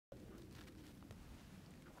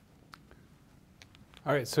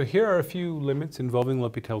All right, so here are a few limits involving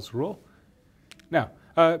L'Hopital's rule. Now,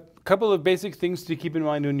 a couple of basic things to keep in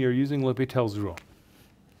mind when you're using L'Hopital's rule.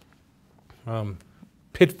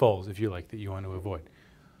 Pitfalls, if you like, that you want to avoid.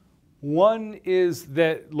 One is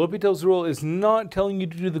that L'Hopital's rule is not telling you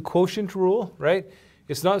to do the quotient rule, right?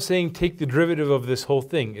 It's not saying take the derivative of this whole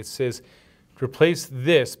thing. It says replace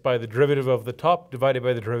this by the derivative of the top divided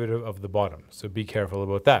by the derivative of the bottom. So be careful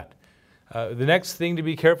about that. The next thing to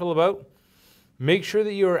be careful about, make sure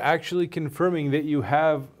that you are actually confirming that you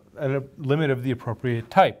have a limit of the appropriate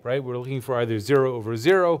type, right? We're looking for either 0 over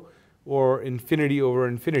 0 or infinity over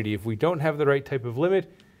infinity. If we don't have the right type of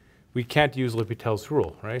limit, we can't use L'Hopital's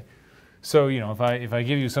rule, right? So, you know, if I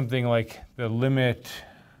give you something like the limit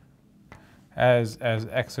as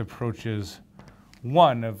x approaches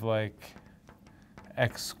 1 of like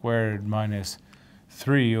x squared minus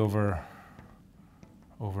 3 over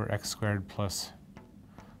x squared plus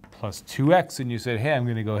 2x, and you said, hey, I'm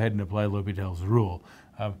going to go ahead and apply L'Hopital's rule.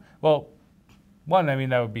 Well, one, I mean,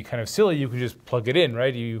 that would be kind of silly. You could just plug it in,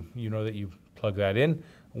 right? You know that you plug that in.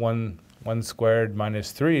 1 squared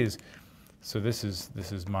minus 3 is, so this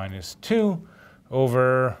is minus 2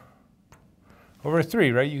 over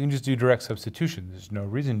 3, right? You can just do direct substitution. There's no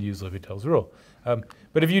reason to use L'Hopital's rule.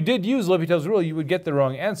 But if you did use L'Hopital's rule, you would get the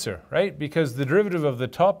wrong answer, right? Because the derivative of the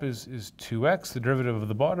top is 2x. The derivative of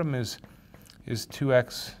the bottom is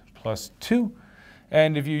 2x plus 2.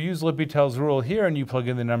 And if you use L'Hopital's rule here and you plug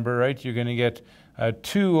in the number, right, you're going to get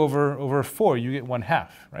 2 over 4. You get 1/2,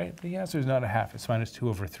 right? The answer is not a half. It's minus 2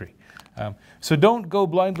 over 3. So don't go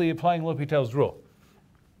blindly applying L'Hopital's rule,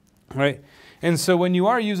 right? And so when you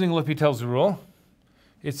are using L'Hopital's rule,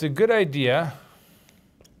 it's a good idea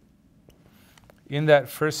in that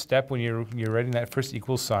first step when you're writing that first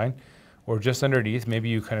equal sign, or just underneath, maybe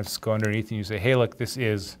you kind of go underneath and you say, hey, look, this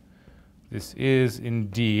is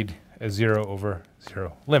indeed a 0 over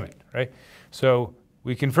 0 limit, right? So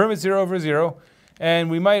we confirm it's 0 over 0, and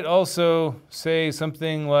we might also say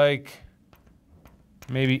something like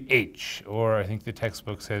maybe H, or I think the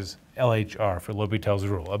textbook says LHR for L'Hopital's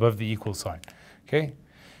rule, above the equal sign, okay?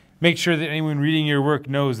 Make sure that anyone reading your work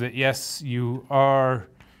knows that, yes, you are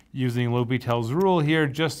using L'Hopital's rule here,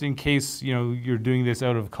 just in case, you know, you're doing this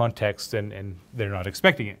out of context and they're not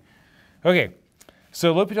expecting it. Okay.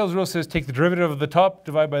 So L'Hopital's rule says take the derivative of the top,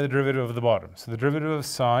 divide by the derivative of the bottom. So the derivative of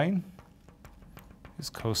sine is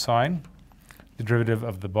cosine. The derivative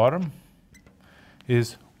of the bottom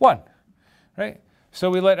is 1, right? So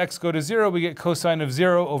we let x go to 0. We get cosine of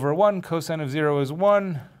 0 over 1. Cosine of 0 is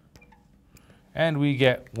 1. And we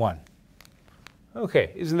get 1.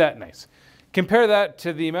 Okay, isn't that nice? Compare that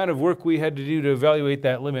to the amount of work we had to do to evaluate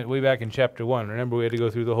that limit way back in chapter 1. Remember, we had to go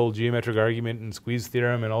through the whole geometric argument and squeeze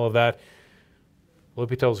theorem and all of that.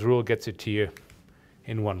 L'Hopital's rule gets it to you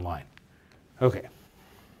in one line. Okay.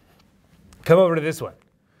 Come over to this one.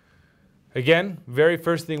 Again, very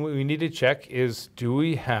first thing we need to check is, do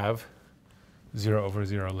we have 0 over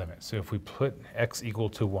 0 limit? So if we put x equal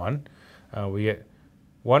to 1, we get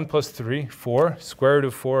 1 plus 3, 4. Square root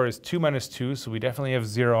of 4 is 2 minus 2, so we definitely have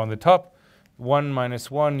 0 on the top. 1 minus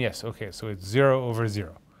 1, yes, okay, so it's 0 over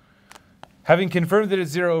 0. Having confirmed that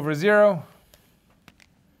it's 0 over 0,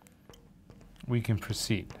 we can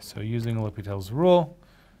proceed. So using L'Hopital's rule,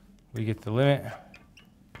 we get the limit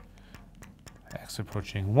x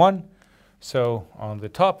approaching 1. So on the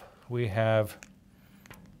top, we have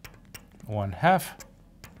 1/2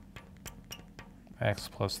 x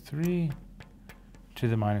plus 3 to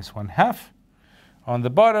the minus 1/2. On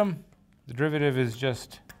the bottom, the derivative is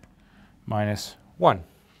just minus 1.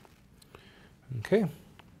 Okay,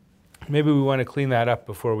 maybe we want to clean that up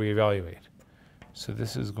before we evaluate. So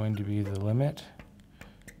this is going to be the limit,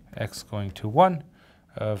 x going to 1,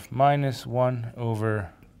 of minus 1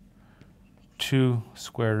 over 2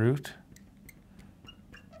 square root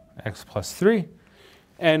x plus 3.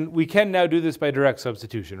 And we can now do this by direct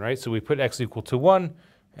substitution, right? So we put x equal to 1,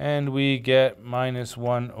 and we get minus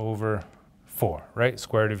 1 over 4, right?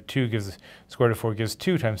 Square root of 2 gives, square root of 4 gives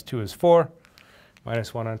 2 times 2 is 4,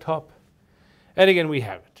 minus 1 on top. And again, we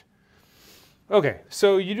have it. Okay,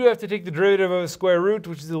 so you do have to take the derivative of a square root,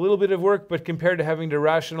 which is a little bit of work, but compared to having to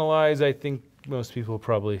rationalize, I think most people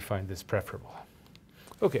probably find this preferable.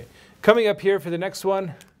 Okay, coming up here for the next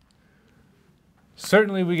one,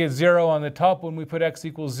 certainly we get 0 on the top when we put x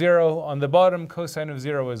equals 0. On the bottom, cosine of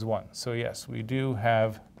 0 is 1. So yes, we do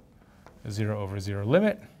have a 0 over 0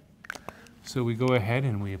 limit. So we go ahead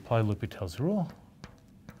and we apply L'Hopital's rule.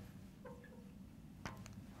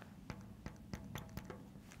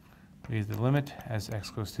 We use the limit as x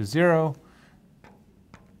goes to 0,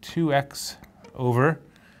 2x over.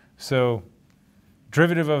 So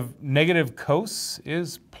Derivative of negative cos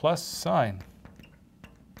is plus sine.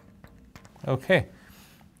 Okay.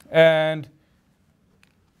 And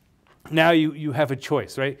now you have a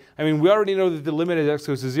choice, right? I mean, we already know that the limit as x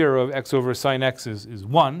goes to 0 of x over sine x is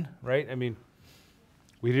 1, right? I mean,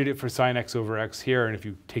 we did it for sine x over x here, and if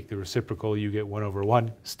you take the reciprocal, you get 1 over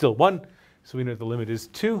 1, still 1. So we know the limit is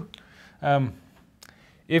 2.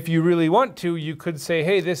 If you really want to, you could say,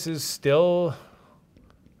 hey, this is still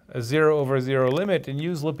a 0 over 0 limit, and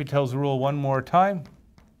use L'Hopital's rule one more time.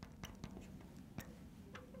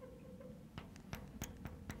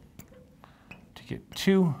 To get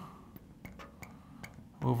 2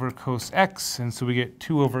 over cos x, and so we get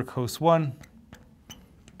 2 over cos 1.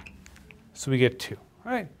 So we get 2.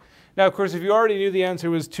 All right. Now, of course, if you already knew the answer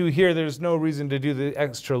was 2 here, there's no reason to do the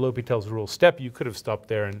extra L'Hopital's rule step. You could have stopped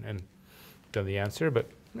there and done the answer, but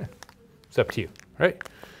it's up to you, right?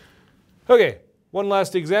 Okay, one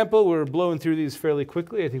last example. We're blowing through these fairly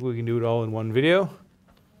quickly. I think we can do it all in one video.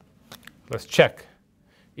 Let's check.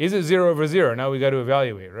 Is it 0 over 0? Now we got to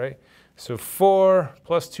evaluate, right? So 4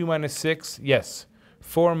 plus 2 minus 6, yes.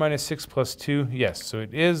 4 minus 6 plus 2, yes. So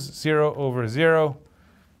it is 0 over 0.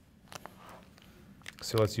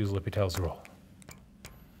 So let's use L'Hopital's rule.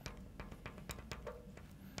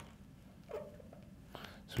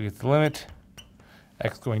 So we get the limit,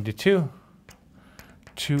 x going to 2,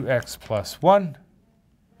 2x plus 1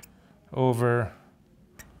 over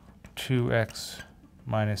 2x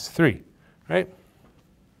minus 3, right?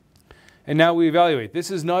 And now we evaluate. This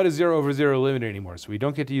is not a 0 over 0 limit anymore, so we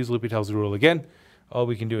don't get to use L'Hopital's rule again. All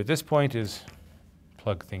we can do at this point is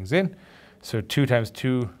plug things in. So 2 times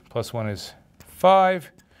 2 plus 1 is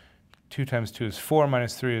 5. 2 times 2 is 4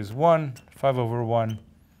 minus 3 is 1. 5 over 1,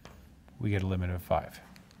 we get a limit of 5.